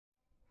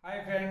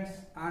Hi friends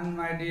and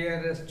my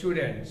dear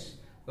students,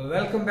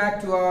 welcome back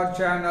to our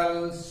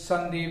channel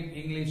Sandeep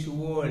English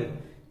World.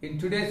 In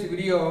today's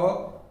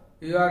video,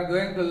 you are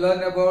going to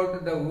learn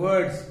about the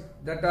words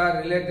that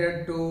are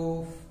related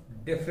to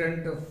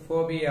different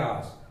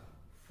phobias.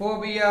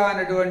 Phobia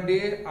అనేటువంటి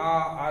ఆ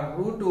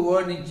root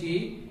word నుంచి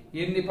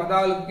ఎన్ని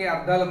పదాలకి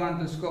అర్థాలు మనం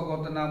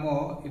తెలుసుకోబోతున్నామో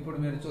ఇప్పుడు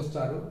మీరు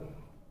చూస్తారు.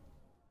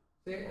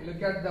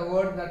 Look at the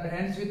word that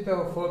ends with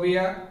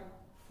phobia.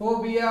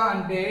 Phobia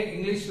అంటే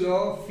ఇంగ్లీష్లో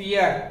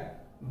ఫియర్,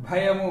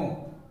 భయము,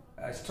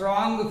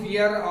 strong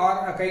fear or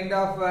a kind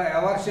of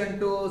aversion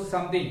to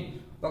something.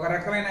 ఒక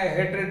రకమైన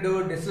హేట్రెడ్,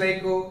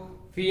 డిస్లైక్,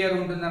 ఫియర్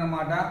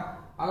ఉంటుందన్నమాట.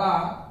 అలా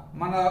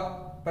మన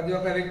ప్రతి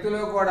ఒక్క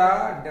వ్యక్తిలో కూడా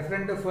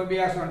డిఫరెంట్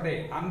ఫోబియాస్ ఉంటాయి.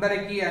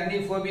 అందరికీ అన్ని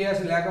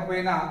ఫోబియాస్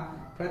లేకపోయినా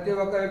ప్రతి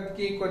ఒక్క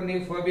వ్యక్తికి కొన్ని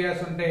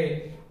ఫోబియాస్ ఉంటాయి.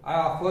 ఆ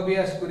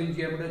ఫోబియాస్ గురించి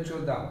ఎప్పుడో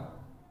చూద్దాం.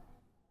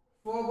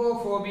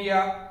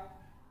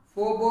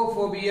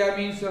 ఫోబోఫోబియా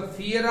మీన్స్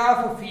ఫియర్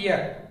ఆఫ్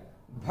ఫియర్.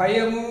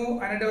 భయము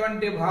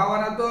అనేటువంటి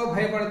భావనతో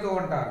భయపడుతూ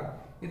ఉంటారు.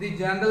 ఇది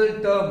జనరల్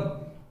టర్మ్.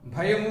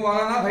 భయము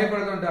వలన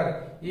భయపడుతుంటారు.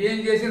 ఏం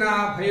చేసినా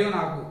భయం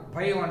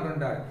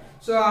అంటుంటారు.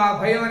 సో ఆ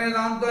భయం అనే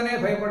దాంతోనే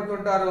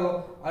భయపడుతుంటారు.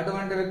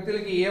 అటువంటి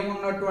వ్యక్తులకి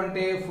ఏమున్నట్టు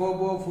అంటే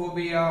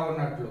ఫోబోఫోబియా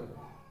ఉన్నట్లు.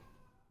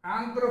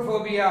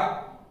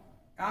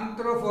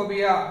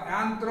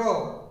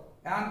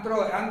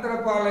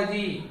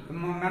 యాంథ్రోపాలజీ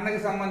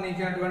మెన్నకి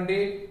సంబంధించినటువంటి,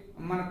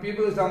 మన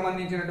పీపుల్కి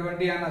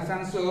సంబంధించినటువంటి అన్న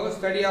సెన్స్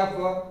స్టడీ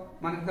ఆఫ్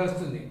మనకు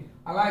తెలుస్తుంది.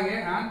 అలాగే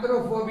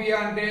యాంథ్రోఫోబియా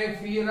అంటే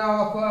ఫియర్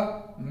ఆఫ్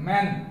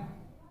మెన్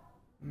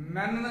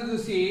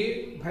చూసి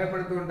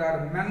భయపడుతుంటారు.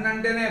 మెన్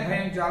అంటేనే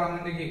భయం చాలా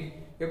మందికి.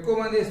 ఎక్కువ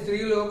మంది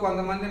స్త్రీలు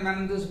కొంతమంది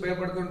మెన్ చూసి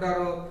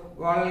భయపడుతుంటారు.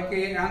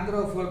 వాళ్ళకి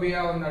యాంథ్రోఫోబియా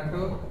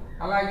ఉన్నట్టు.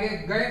 అలాగే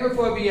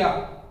గైనోఫోబియా,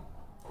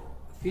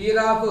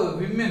 ఫియర్ ఆఫ్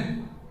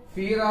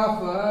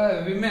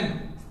విమెన్.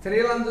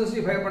 స్త్రీలను చూసి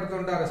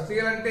భయపడుతుంటారు.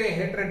 స్త్రీలంటే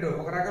హేట్రెడ్,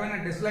 ఒక రకమైన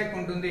డిస్లైక్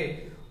ఉంటుంది.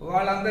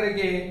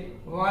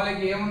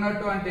 వాళ్ళకి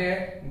ఏమున్నట్టు అంటే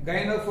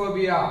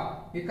గైనోఫోబియా.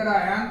 ఇక్కడ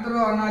యాంథ్రో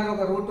అన్నది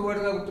ఒక రూట్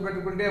వర్డ్ గా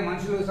గుర్తుపెట్టుకుంటే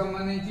మనుషులకు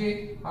సంబంధించి,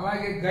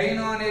 అలాగే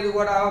గైనో అనేది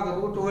కూడా ఒక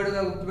రూట్ వర్డ్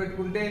గా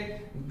గుర్తుపెట్టుకుంటే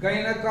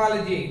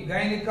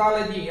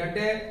గైనకాలజీ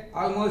అంటే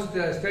almost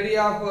study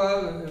of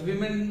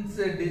women's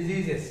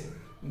diseases.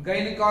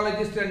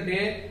 Gynaecologist అంటే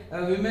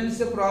విమెన్స్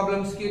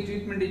ప్రాబ్లమ్స్ కి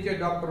ట్రీట్మెంట్ ఇచ్చే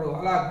డాక్టర్.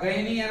 అలా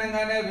గైనీ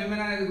అనగానే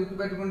విమెన్ అనేది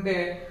గుర్తుపెట్టుకుంటే,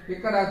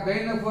 ఇక్కడ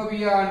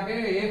గైనోఫోబియా అంటే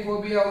ఏ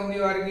ఫోబియా ఉంది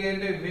వారికి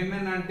అంటే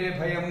విమెన్ అంటే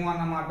భయము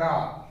అన్నమాట.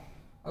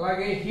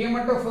 అలాగే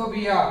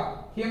హీమటోఫోబియా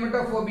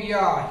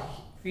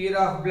ఫియర్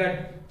ఆఫ్ బ్లడ్.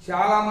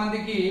 చాలా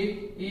మందికి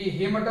ఈ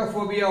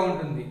హీమటోఫోబియా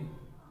ఉంటుంది.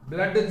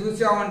 బ్లడ్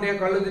చూసామంటే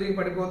కళ్ళు తిరిగి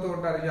పడిపోతూ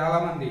ఉంటారు చాలా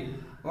మంది.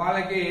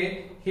 వాళ్ళకి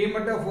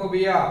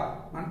హీమటోఫోబియా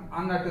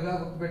అన్నట్టుగా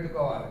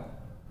గుర్తుపెట్టుకోవాలి.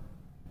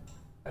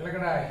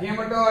 ఇక్కడ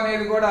హీమటో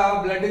అనేది కూడా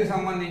బ్లడ్ కి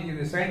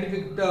సంబంధించింది,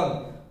 సైంటిఫిక్ టర్మ్.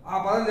 ఆ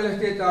పదం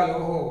తెలిస్తే చాలు,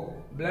 ఓహో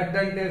బ్లడ్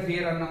అంటే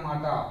ఫియర్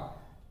అన్నమాట.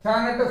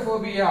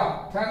 థానటోఫోబియా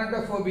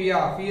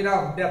ఫియర్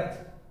ఆఫ్ డెత్,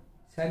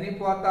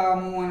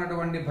 చనిపోతాము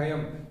అన్నటువంటి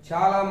భయం.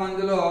 చాలా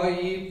మందిలో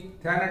ఈ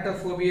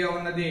థానటోఫోబియా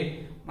ఉన్నది.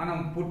 మనం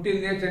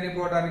పుట్టిందే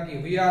చనిపోవడానికి,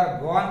 వీఆర్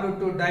బోర్న్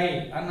టు డై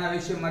అన్న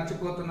విషయం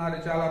మర్చిపోతున్నారు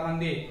చాలా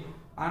మంది.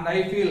 And I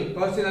feel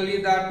personally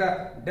that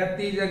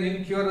death is an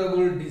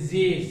incurable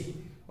disease.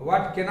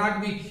 What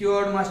cannot be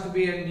cured must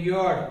be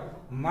endured.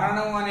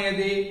 మరణం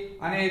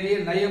అనేది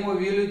నయము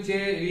వీలు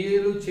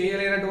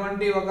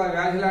చేయలేనటువంటి ఒక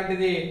వ్యాధి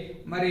లాంటిది.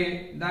 మరి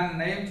దాన్ని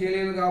నయం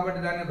చేయలేదు కాబట్టి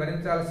దాన్ని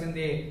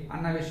భరించాల్సింది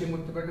అన్న విషయం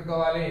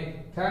గుర్తుపెట్టుకోవాలి.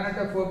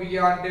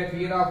 థానటోఫోబియా అంటే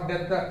ఫియర్ ఆఫ్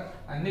డెత్.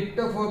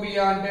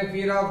 నిక్టోఫోబియా అంటే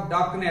fear of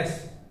darkness,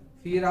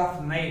 fear of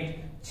night.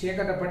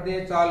 చీకటి పడితే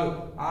చాలు,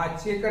 ఆ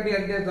చీకటి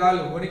అంటే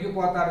చాలు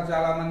వణికిపోతారు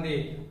చాలా మంది.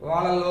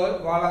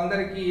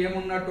 వాళ్ళందరికీ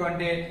ఏమున్నట్టు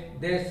అంటే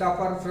they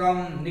suffer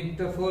from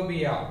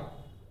నిక్టోఫోబియా.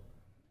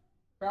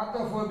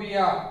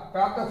 పాథోఫోబియా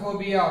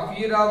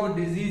fear of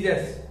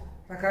diseases.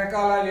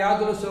 రకరకాల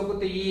వ్యాధులు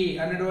సోకుతాయి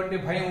అన్నటువంటి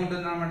భయం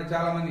ఉంటుందన్నమాట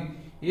చాలా మంది.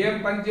 ఏం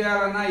పని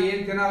చేయాలన్నా, ఏం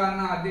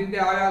తినాలన్నా, అది తింటే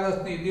ఆ వ్యాధి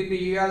వస్తుంది, ఇది తింటే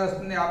ఈ వ్యాధి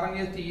వస్తుంది, ఆ పని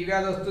చేస్తే ఈ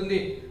వ్యాధి వస్తుంది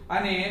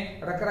అని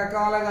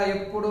రకరకాలుగా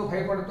ఎప్పుడు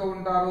భయపడుతూ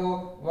ఉంటారు.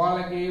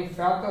 వాళ్ళకి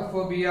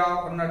పాథోఫోబియా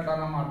ఉన్నట్లు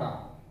అన్నమాట.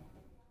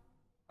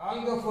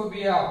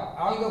 ఆల్గోఫోబియా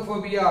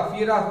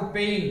ఫియర్ ఆఫ్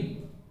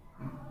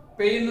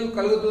పెయిన్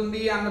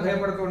కలుగుతుంది అన్న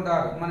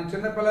భయపడుతుంటారు. మన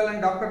చిన్నపిల్లలని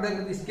డాక్టర్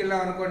దగ్గర తీసుకెళ్ళాం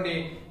అనుకోండి,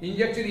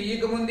 ఇంజక్షన్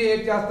ఈక ముందే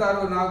ఏం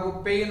చేస్తారు, నాకు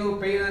పెయిన్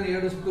అని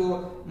ఏడుస్తూ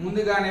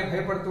ముందుగానే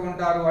భయపడుతూ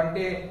ఉంటారు.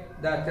 అంటే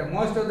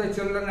most of the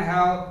children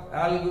have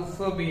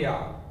ఆల్గోఫోబియా.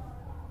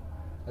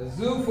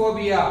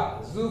 Zoophobia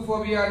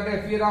అంటే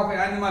ఫియర్ ఆఫ్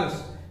యానిమల్స్.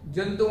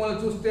 జంతువులు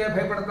చూస్తే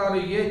భయపడతారు.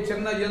 ఏ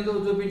చిన్న జంతువు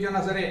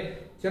చూపించినా సరే.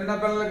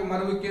 చిన్నపిల్లలకి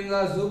మరి ముఖ్యంగా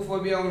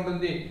జూఫోబియా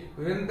ఉంటుంది.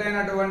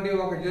 వింతైనటువంటి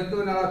ఒక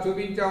జంతువుని అలా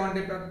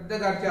చూపించామంటే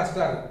పెద్దగా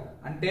చేస్తారు.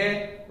 అంటే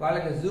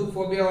వాళ్ళకి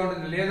జూఫోబియా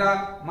ఉంటుంది. లేదా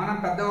మనం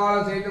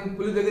పెద్దవాళ్ళు సైతం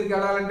పులి దగ్గరికి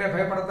వెళ్ళాలంటే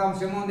భయపడతాం,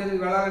 సింహం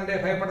దగ్గరికి వెళ్ళాలంటే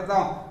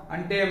భయపడతాం.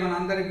 అంటే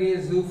మనందరికీ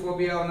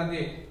జూఫోబియా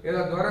ఉన్నది. ఏదో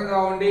దూరంగా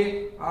ఉండి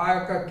ఆ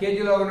యొక్క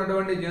కేజీలో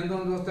ఉన్నటువంటి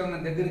జంతువును చూస్తే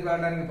మనం దగ్గరికి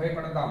వెళ్ళడానికి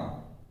భయపడతాం.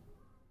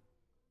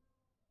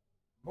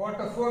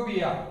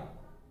 బోటోఫోబియా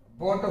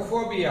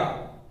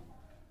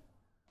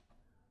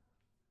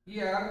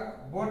Here,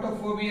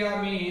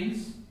 botophobia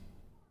means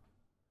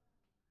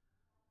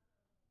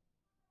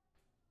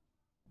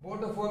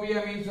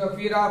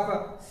fear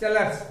of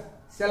sellers,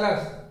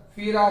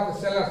 fear of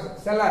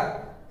seller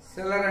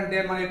అంటే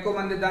మన ఎక్కువ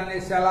మంది దాన్ని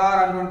సెలార్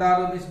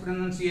అంటుంటారు.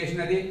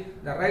 మిస్ప్రొనౌన్సియేషన్ అది.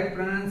 The right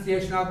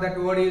pronunciation of that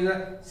word is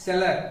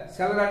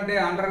seller అంటే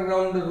అండర్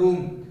గ్రౌండ్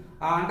రూమ్.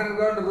 ఆ అండర్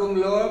గ్రౌండ్ రూమ్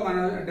లో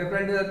మనం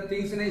డిఫరెంట్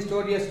థింగ్స్ ని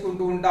స్టోర్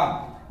చేసుకుంటూ ఉంటాం.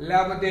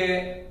 లేకపోతే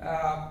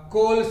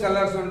కోల్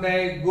సెల్లర్స్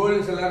ఉంటాయి,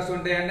 గోల్డ్ సెల్లర్స్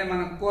ఉంటాయి. అంటే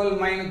మనం కోల్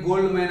మైన్,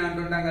 గోల్డ్ మైన్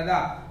అంటుంటాం కదా.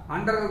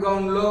 అండర్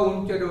గ్రౌండ్ లో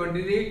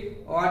ఉంచేటువంటిది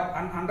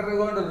అండర్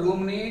గ్రౌండ్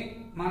రూమ్ ని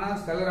మన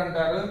సెల్లర్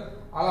అంటారు.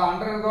 అలా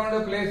అండర్ గ్రౌండ్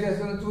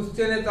ప్లేసెస్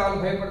చూస్తేనే చాలా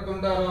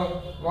భయపడుతుంటారు.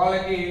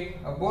 వాళ్ళకి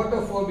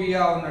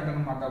బోటోఫోబియా ఉన్నట్టు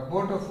అనమాట.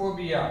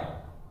 బోటోఫోబియా.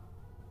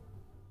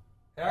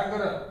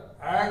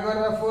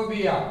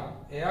 యాగరఫోబియా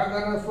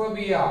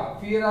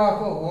fear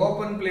of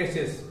open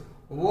places.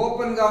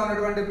 Open గా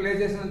ఉన్నటువంటి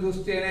ప్లేసెస్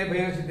చూస్తేనే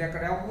భయం వస్తుంది.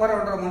 అక్కడ ఎవ్వరు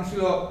ఉండరు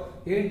మనుషులు.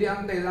 ఏంటి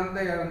అంత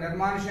ఇదంతా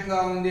నిర్మానుష్యంగా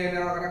ఉంది అని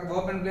రకరకాల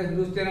ఓపెన్ ప్లేస్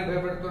చూస్తేనే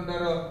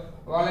భయపడుతుంటారు.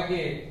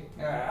 వాళ్ళకి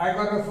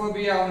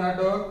యాగరఫోబియా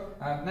ఉన్నట్టు.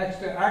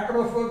 Next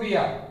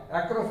acrophobia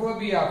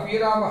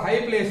fear of high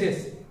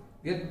places.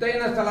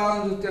 ఎత్తైన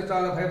స్థలాలను చూస్తే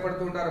చాలా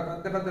భయపడుతుంటారు.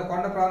 పెద్ద పెద్ద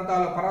కొండ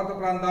ప్రాంతాలు, పర్వత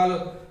ప్రాంతాలు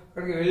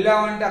అక్కడికి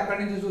వెళ్ళామంటే అక్కడి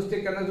నుంచి చూస్తే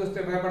కింద చూస్తే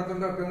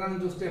భయపడుతుంటారు, కింద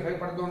నుంచి చూస్తే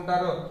భయపడుతూ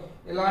ఉంటారు.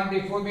 ఇలాంటి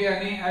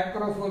ఫోబియాని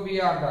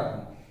యాక్రోఫోబియా అంటారు.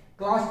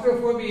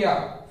 Claustrophobia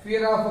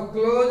fear of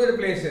closed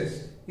places,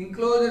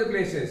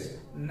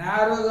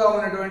 నారోగా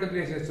ఉన్నటువంటి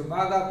ప్లేసెస్.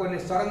 బాగా కొన్ని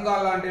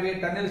సొరంగాలు లాంటివి,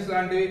 టన్నెల్స్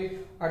లాంటివి.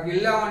 అక్కడికి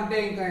వెళ్ళామంటే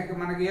ఇంకా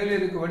మనకి ఏం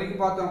లేదు,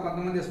 వణికిపోతాం.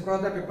 కొంతమంది స్పృహ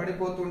తప్పి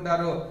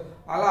పడిపోతుంటారు.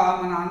 అలా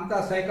మన అంతా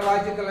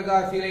సైకలాజికల్ గా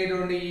ఫీల్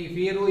అయ్యేటువంటి ఈ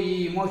ఫియర్, ఈ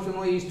ఇమోషన్,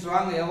 ఈ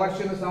స్ట్రాంగ్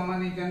ఎవర్షన్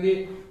సంబంధించింది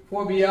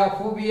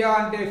ఫోబియా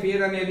అంటే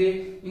ఫియర్ అనేది.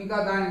 ఇంకా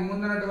దానికి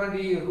ముందున్నటువంటి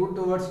ఈ రూట్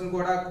వర్డ్స్ ని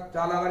కూడా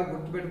చాలా వరకు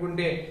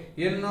గుర్తుపెట్టుకుంటే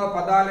ఎన్నో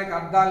పదాలకి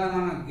అర్థాలను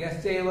మనం గెస్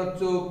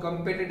చేయవచ్చు.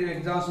 కాంపిటేటివ్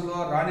ఎగ్జామ్స్ లో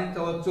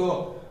రాణించవచ్చు.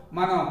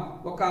 మనం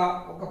ఒక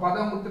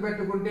పదం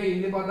గుర్తుపెట్టుకుంటే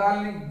ఇన్ని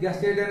పదాలని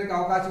గెస్ చేయడానికి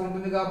అవకాశం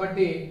ఉంటుంది.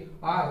 కాబట్టి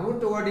ఆ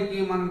రూట్ వర్డ్ కి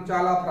మనం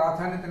చాలా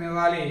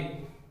ప్రాధాన్యతనివ్వాలి.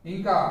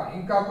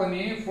 ఇంకా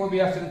కొన్ని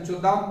ఫోబియాస్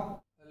చూద్దాం.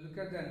 Look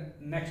at the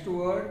next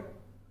word,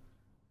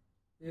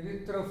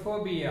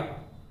 ఎరిథ్రోఫోబియా.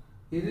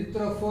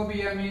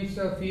 Erythrophobia means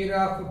the fear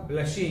of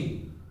blushing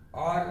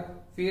or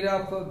fear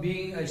of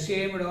being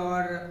ashamed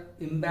or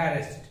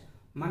embarrassed.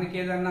 మనకి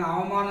ఏదన్నా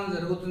అవమానం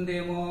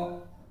జరుగుతుందేమో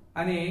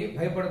అని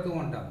భయపడుతూ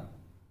ఉంటాం,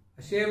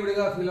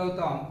 అషేమ్డ్గా ఫీల్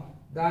అవుతాం.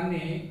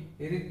 దాన్ని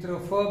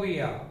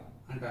ఎరిథ్రోఫోబియా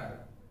అంటారు.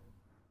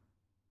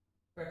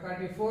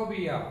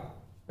 పెకాటిఫోబియా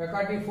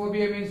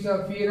మీన్స్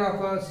ఫియర్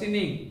ఆఫ్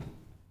సిన్నింగ్.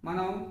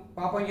 మనం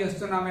పాపం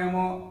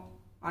చేస్తున్నామేమో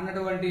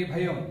అన్నటువంటి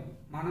భయం.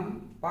 మనం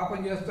పాపం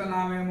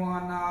చేస్తున్నామేమో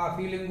అన్న ఆ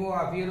ఫీలింగు, ఆ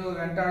ఫీరు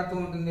వెంటాడుతూ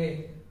ఉంటుంది.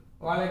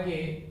 వాళ్ళకి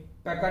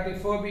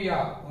పెకాటిఫోబియా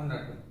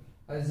ఉన్నట్టు.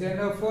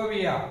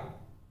 జెనోఫోబియా,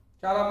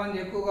 చాలా మంది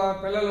ఎక్కువగా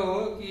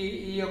పిల్లలకి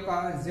ఈ యొక్క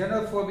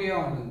జెనోఫోబియా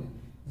ఉంటుంది.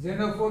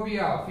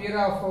 Xenophobia fear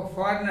of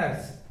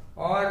foreigners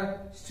are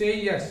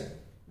strangers.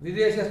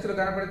 విదేశస్తులు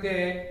కనపడితే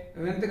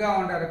వింతగా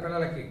ఉంటారు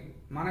పిల్లలకి,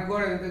 మనకు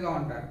కూడా వింతగా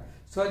ఉంటారు.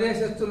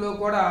 స్వదేశస్తులు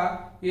కూడా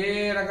ఏ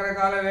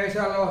రకరకాల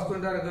వేషాల్లో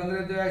వస్తుంటారు.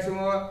 గంగిరెద్దు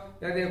వేషమో,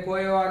 లేదా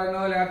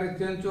కోయవారనో, లేకపోతే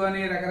చెంచు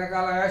అని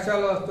రకరకాల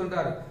వేషాల్లో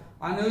వస్తుంటారు.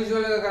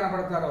 అన్యూజువల్గా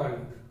కనపడతారు. వాళ్ళు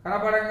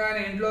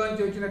కనపడంగానే ఇంట్లో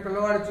నుంచి వచ్చిన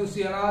పిల్లవాడు చూసి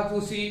ఎలా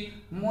చూసి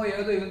అమ్మో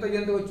ఏదో ఇంత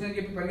జంతువు వచ్చిందని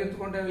చెప్పి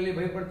పరిగెత్తుకుంటూ వెళ్ళి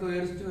భయపడుతూ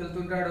ఏడుస్తూ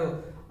వెళ్తుంటాడు.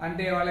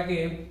 అంటే వాళ్ళకి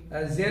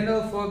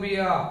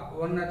జెనోఫోబియా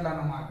ఉన్నట్లు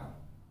అన్నమాట.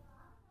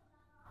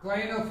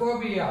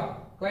 క్లైనోఫోబియా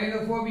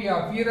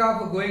fear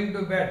of going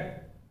to bed.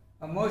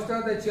 Most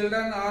of the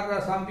children or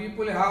some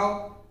people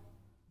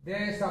they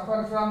suffer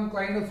from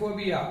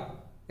clinophobia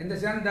in the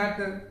sense that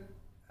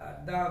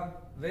the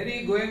very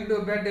going to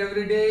bed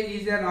every day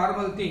is a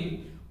normal thing,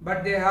 but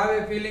they have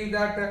a feeling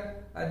that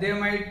they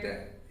might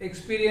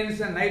experience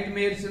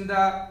nightmares in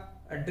the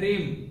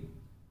dream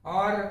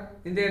or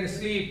in their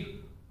sleep,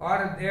 or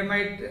they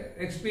might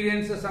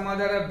experience some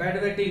other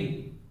bedwetting.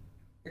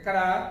 ఇక్కడ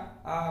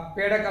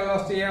పేడకలు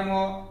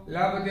వస్తాయేమో,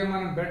 లేకపోతే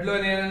మనం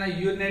బెడ్లోనే ఏదైనా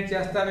urinate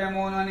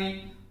చేస్తామేమో అని,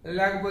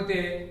 లేకపోతే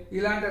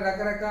ఇలాంటి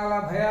రకరకాల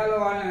భయాలు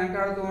వాళ్ళని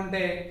వెంటాడుతూ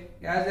ఉంటే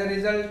as a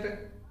result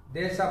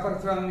they suffer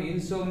from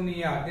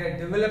insomnia. They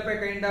develop a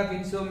kind of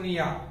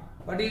insomnia.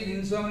 What is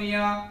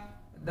insomnia?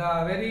 The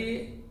very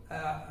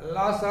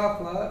loss of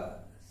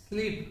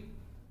sleep.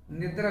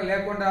 నిద్ర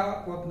లేకుండా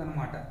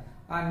పోతుందన్నమాట.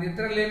 ఆ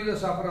నిద్ర లేమిలో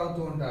సఫర్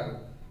అవుతూ ఉంటారు.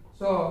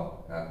 సో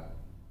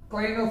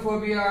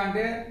క్లైనోఫోబియా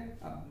అంటే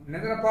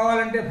నిద్ర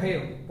పోవాలంటే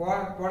భయం,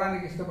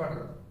 పోవడానికి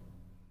ఇష్టపడరు.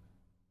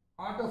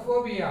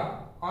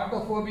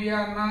 ఆటోఫోబియా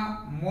అన్నా,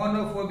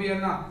 మోనోఫోబియా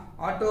అన్నా,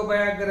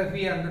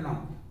 ఆటోబయోగ్రఫీ అంటున్నాం.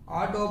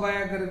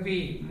 ఆటోబయోగ్రఫీ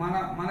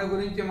మన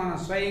గురించి మనం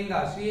స్వయంగా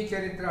స్వీయ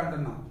చరిత్ర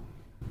అంటున్నాం.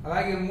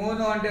 అలాగే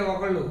మోనో అంటే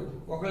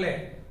ఒకళ్ళే.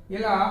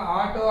 ఇలా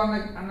ఆటో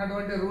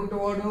అన్నటువంటి రూట్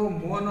వర్డ్,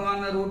 మోనో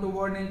అన్న రూట్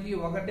వర్డ్ నుంచి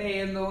ఒకటే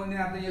ఏందో అని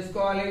అర్థం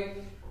చేసుకోవాలి.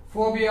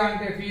 ఫోబియా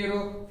అంటే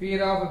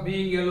ఫియర్ ఆఫ్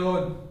బీయింగ్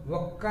ఎలోన్.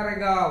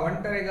 ఒంటరిగా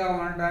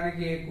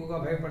ఉండడానికి ఎక్కువగా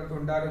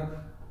భయపడుతుంటారు.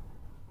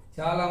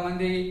 చాలా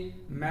మంది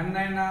మెన్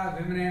అయినా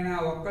విమెన్ అయినా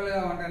ఒక్కరుగా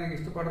ఉండడానికి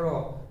ఇష్టపడరు.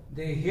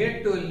 They hate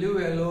to live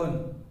alone,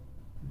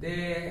 they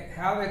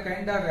have a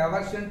kind of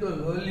aversion to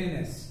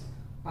loneliness.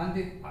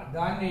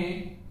 దాన్ని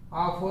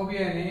ఆ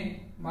ఫోబియాని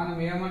మనం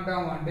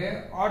ఏమంటాము అంటే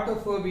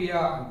ఆటోఫోబియా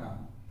అంటాం.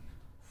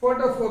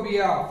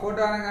 ఫోటోఫోబియా,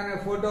 ఫోటో అనగానే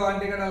ఫోటో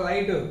అంటే ఇక్కడ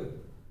లైట్,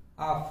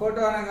 ఆ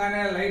ఫోటో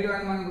అనగానే లైట్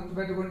అని మనం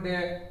గుర్తుపెట్టుకుంటే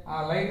ఆ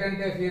లైట్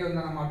అంటే ఫీర్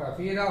ఉందన్నమాట.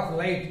 ఫీర్ ఆఫ్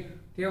లైట్,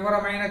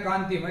 తీవ్రమైన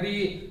కాంతి. మరి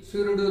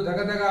సూర్యుడు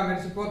దగదగా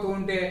మెరిసిపోతూ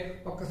ఉంటే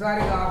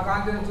ఒక్కసారిగా ఆ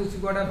కాంతిని చూసి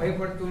కూడా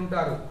భయపడుతూ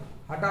ఉంటారు.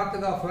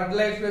 హఠాత్తుగా ఫ్లడ్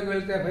లైట్స్ లోకి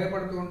వెళ్తే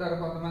భయపడుతూ ఉంటారు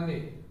కొంతమంది.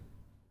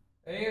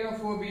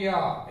 Aerophobia,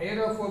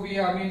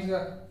 aerophobia means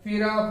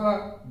fear of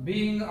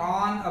being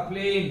on a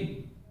plane.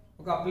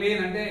 ఒక ప్లేన్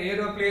అంటే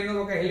ఏరోప్లేన్,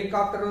 ఒక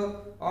helicopter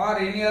or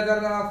any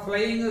other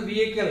flying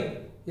vehicle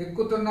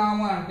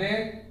ఎక్కుతున్నాము అంటే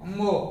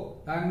అమ్మో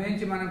దాని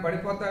నుంచి మనం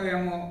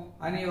పడిపోతామేమో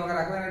అని ఒక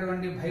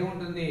రకమైనటువంటి భయం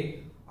ఉంటుంది.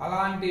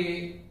 అలాంటి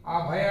ఆ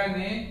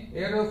భయాన్ని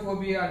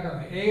ఏరోఫోబియా అంటాం.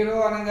 ఎయిరో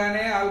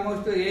అనగానే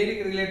ఆల్మోస్ట్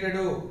ఎయిర్కి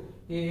రిలేటెడ్.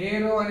 ఈ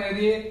ఎయిరో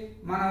అనేది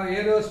మనం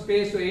ఏరో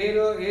స్పేస్,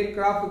 ఎయిర్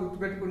క్రాఫ్ట్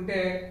గుర్తుపెట్టుకుంటే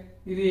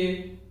ఇది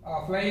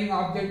ఫ్లయింగ్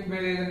ఆబ్జెక్ట్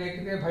మీద ఏదైనా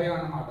ఎక్కితే భయం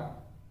అన్నమాట.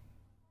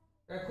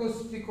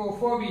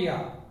 ఎకోస్టికోఫోబియా,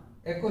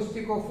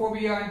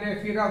 ఎకోస్టికోఫోబియా అంటే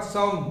ఫియర్ ఆఫ్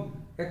సౌండ్.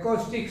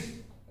 ఎకోస్టిక్స్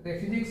అదే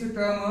ఫిజిక్స్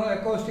టర్మ్.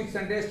 ఎకోస్టిక్స్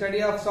అంటే study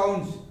of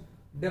sounds,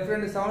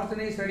 different sounds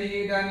ని స్టడీ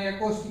చేయడాన్ని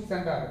ఎకోస్టిక్స్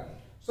అంటారు.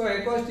 సో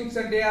ఎకోస్టిక్స్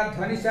అంటే ఆ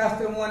ధ్వని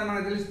శాస్త్రము అని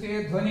మనకు తెలిస్తే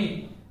ధ్వని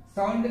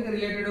సౌండ్ కి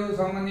రిలేటెడ్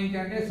సంబంధించి.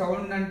 అంటే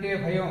సౌండ్ అంటే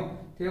భయం,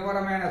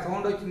 తీవ్రమైన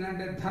సౌండ్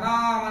వచ్చిందంటే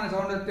ధనామని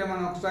సౌండ్ వస్తే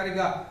మనం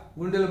ఒకసారిగా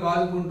గుండెలు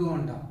బాదుకుంటూ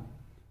ఉంటాం.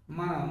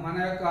 మన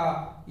యొక్క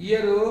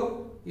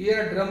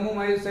ఇయర్ డ్రమ్ము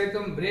మరియు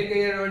సైతం బ్రేక్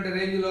అయ్యేటువంటి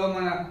రేంజ్ లో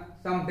మన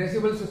సమ్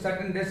డెసిబుల్స్,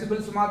 సర్టన్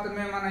డెసిబుల్స్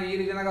మాత్రమే మన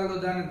ఈరు వినగలదు,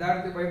 దాన్ని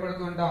దాటితే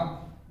భయపడుతూ ఉంటాం.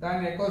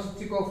 దాన్ని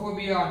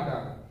ఎకోస్టికోఫోబియా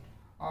అంటారు.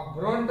 ఆ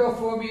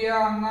బ్రోంటోఫోబియా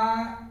అన్నా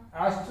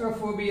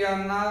ఆస్ట్రోఫోబియా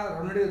అన్నా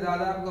రెండింటికి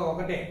దాదాపుగా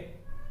ఒకటే.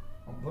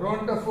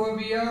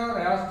 బ్రోంటోఫోబియా,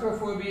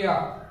 ఆస్ట్రోఫోబియా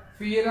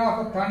fear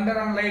of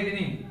thunder and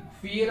lightning.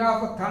 Fear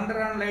of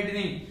thunder and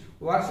lightning,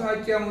 వర్షం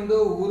వచ్చే ముందు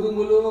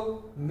ఉరుములు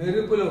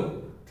మెరుపులు,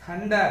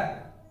 థండర్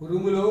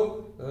ఉరుములు,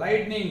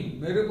 లైట్నింగ్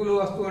మెరుపులు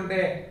వస్తూ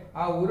ఉంటే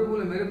ఆ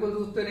ఉరుములు మెరుపులు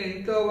చూస్తేనే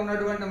ఇంట్లో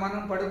ఉన్నటువంటి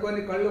మనం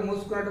పడుకొని కళ్ళు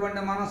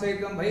మూసుకున్నటువంటి మనం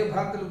సైతం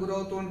భయభ్రాంతులు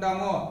గురవుతూ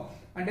ఉంటాము.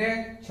 అంటే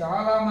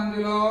చాలా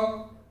మందిలో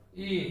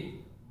ఈ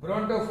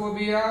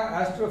బ్రోంటోఫోబియా,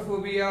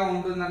 ఆస్ట్రోఫోబియా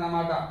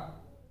ఉంటుందన్నమాట.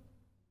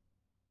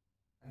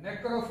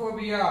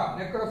 Necrophobia,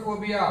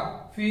 necrophobia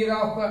fear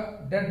of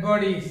dead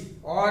bodies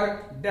are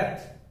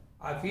death.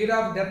 ఆ ఫియర్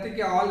ఆఫ్ డెత్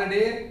కి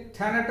ఆల్రెడీ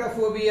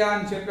థానటోఫోబియా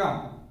అని చెప్పాం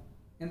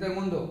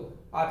ఇంతకుముందు.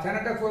 ఆ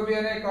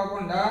థానటోఫోబియానే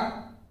కాకుండా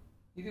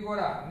ఇది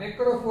కూడా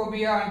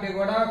నెక్రోఫోబియా అంటే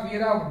కూడా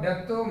ఫియర్ ఆఫ్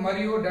డెత్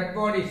మరియు డెడ్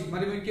బాడీస్.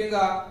 మరి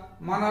ముఖ్యంగా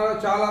మనలో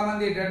చాలా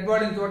మంది డెడ్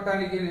బాడీని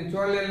చూడటానికి నేను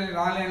చూడలేని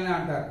రాలేని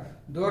అంటారు,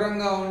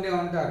 దూరంగా ఉండే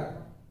ఉంటారు.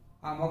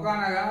 ఆ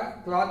ముఖానగా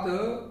క్లాత్,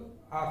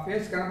 ఆ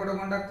ఫేస్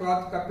కనపడకుండా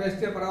క్లాత్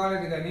కప్పేస్తే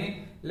పర్వాలేదు కానీ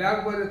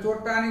లేకపోతే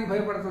చూడటానికి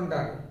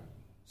భయపడుతుంటారు.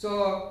 So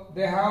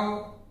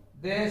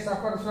they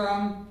suffer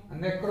from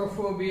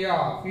necrophobia,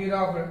 fear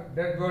of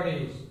dead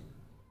bodies.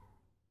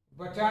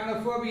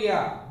 బొటానోఫోబియా,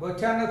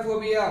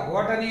 బొటానోఫోబియా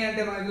botany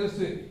అంటే మనకు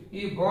తెలుసు.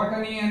 ఈ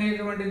బోటనీ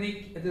అనేటువంటిది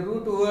ఇది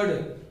రూట్ వర్డ్.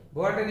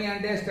 బోటనీ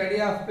అంటే study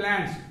of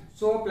plants.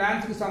 So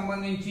plants కి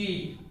సంబంధించి.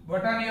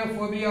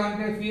 బొటానియోఫోబియా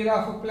అంటే ఫియర్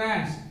ఆఫ్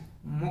ప్లాంట్స్,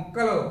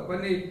 మొక్కలు.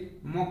 కొన్ని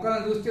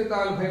మొక్కలను చూస్తే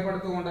తాను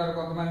భయపడుతూ ఉంటారు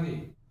కొంతమంది.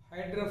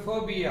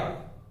 Hydrophobia,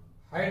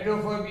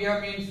 hydrophobia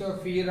means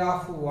fear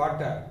of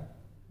water.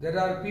 There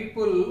are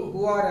people who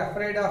are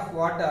afraid of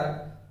water,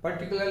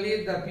 particularly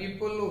the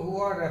people who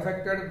are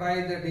affected by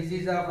the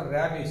disease of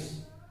rabies.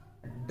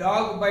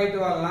 Dog bite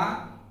వలన,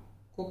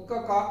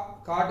 కుక్క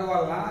కాటు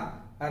వలన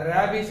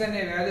ర్యాబీస్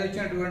అనే వ్యాధి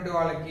వచ్చినటువంటి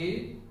వాళ్ళకి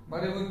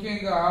మరి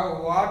ముఖ్యంగా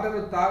వాటర్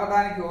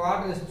తాగడానికి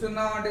వాటర్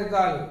ఇస్తున్నామంటే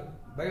చాలు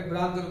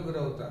భయభ్రాంతులకు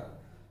గురవుతారు.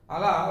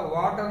 అలా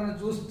వాటర్ను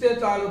చూస్తే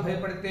చాలు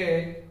భయపడితే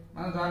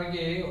మనం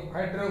దానికి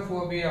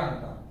హైడ్రోఫోబియా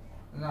అంటాం.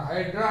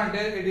 హైడ్రా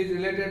అంటే it is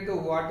related to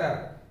water.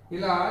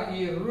 ఇలా ఈ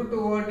రూట్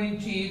వర్డ్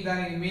నుంచి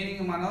దానికి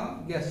మీనింగ్ మనం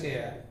గెస్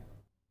చేయాలి.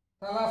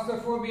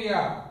 థలాసోఫోబియా,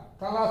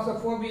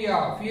 థలాసోఫోబియా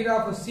fear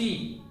of see.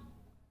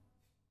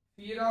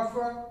 Fear of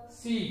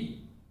see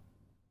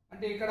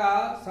అంటే ఇక్కడ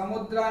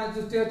సముద్రాన్ని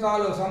చూస్తే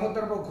చాలు,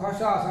 సముద్రపు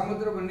ఘోష,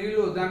 సముద్రపు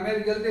నీళ్లు, దాని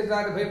మీదకి వెళ్తే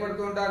చాలు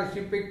భయపడుతూ ఉంటారు.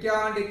 షిప్ ఎక్కా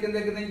అంటే కింద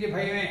దగ్గర నుంచి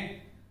భయమే.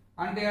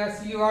 అంటే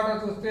సీ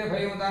వాటర్ చూస్తే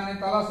భయం, దాన్ని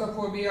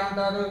థలాసోఫోబియా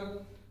అంటారు.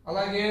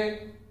 అలాగే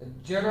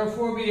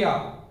జెరోఫోబియా,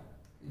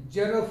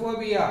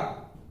 జెరోఫోబియా,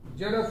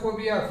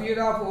 జెరోఫోబియా ఫియర్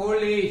ఆఫ్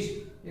ఓల్డ్ ఏజ్.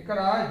 ఇక్కడ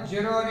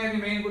జెరో అనేది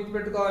మెయిన్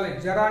గుర్తుపెట్టుకోవాలి.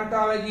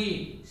 జెరాంటాలజీ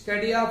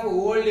స్టడీ ఆఫ్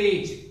ఓల్డ్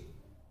ఏజ్.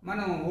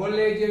 మనం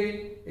ఓల్డ్ ఏజ్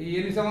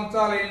ఎన్ని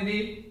సంవత్సరాలు అయింది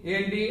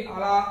ఏంటి,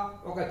 అలా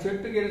ఒక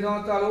చెట్టుకి ఎన్ని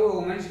సంవత్సరాలు,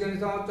 ఒక మనిషికి ఎన్ని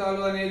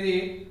సంవత్సరాలు అనేది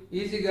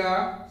ఈజీగా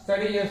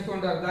స్టడీ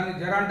చేస్తుంటారు, దాన్ని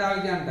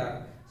జెరాంటాలజీ అంటారు.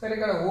 సరే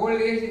ఇక్కడ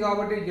ఓల్డ్ ఏజ్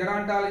కాబట్టి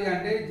జెరాంటాలజీ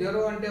అంటే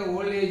జెరో అంటే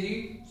old age.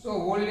 So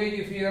old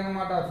age fear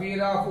అనమాట,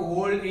 ఫియర్ ఆఫ్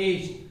ఓల్డ్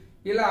ఏజ్.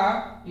 ఇలా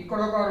ఇక్కడ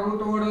ఒక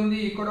రూట్ వర్డ్ ఉంది,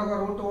 ఇక్కడ ఒక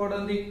రూట్ వర్డ్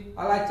ఉంది.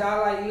 అలా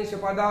చాలా ఇంగ్లీష్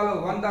పదాలు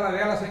వందల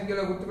వేల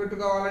సంఖ్యలో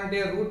గుర్తుపెట్టుకోవాలంటే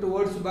రూట్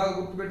వర్డ్స్ బాగా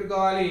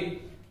గుర్తుపెట్టుకోవాలి.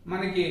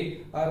 మనకి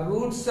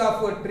రూట్స్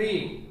ఆఫ్ ట్రీ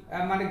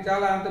మనకి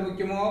చాలా ఎంత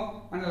ముఖ్యమో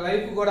మన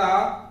లైఫ్ కూడా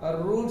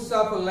రూట్స్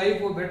ఆఫ్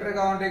లైఫ్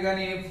బెటర్గా ఉంటాయి,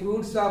 కానీ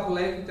ఫ్రూట్స్ ఆఫ్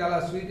లైఫ్ చాలా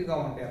స్వీట్గా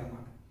ఉంటాయి అన్నమాట.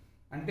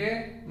 అంటే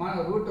మన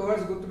రూట్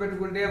వర్డ్స్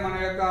గుర్తుపెట్టుకుంటే మన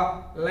యొక్క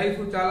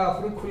లైఫ్ చాలా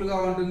ఫ్రూట్ఫుల్గా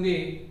ఉంటుంది.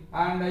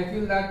 And I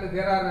feel that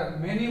there are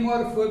many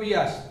more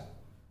phobias.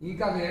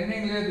 ఇంకా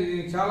ఎండింగ్ లేదు,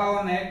 ఇది చాలా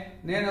ఉన్నాయి.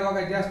 నేను ఒక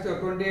జస్ట్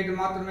 28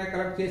 మాత్రమే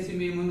కలెక్ట్ చేసి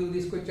మీ ముందుకు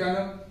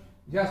తీసుకొచ్చాను.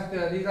 Just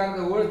these are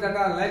the words that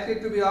are likely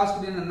to be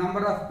asked in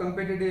number of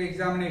competitive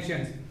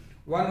examinations.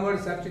 One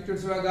word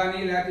సబ్స్టిట్యూట్స్లో కానీ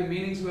లేకపోతే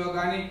మీనింగ్స్లో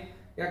కానీ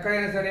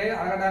ఎక్కడైనా సరే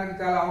అడగడానికి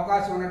చాలా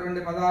అవకాశం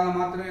ఉన్నటువంటి పదాలను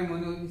మాత్రమే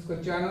ముందుకు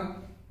తీసుకొచ్చాను.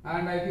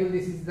 And I feel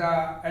this is the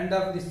end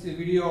of this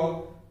video,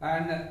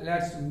 and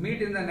let's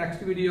meet in the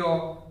next video.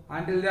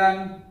 Until then,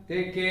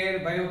 take care,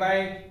 bye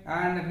bye.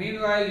 And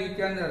meanwhile, you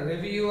can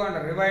review and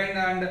rewind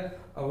and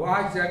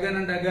watch again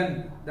and again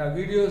the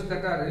videos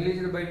that are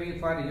released by me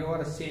for your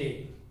sake.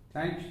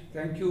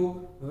 Thank you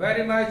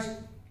very much.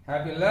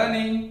 Happy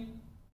learning.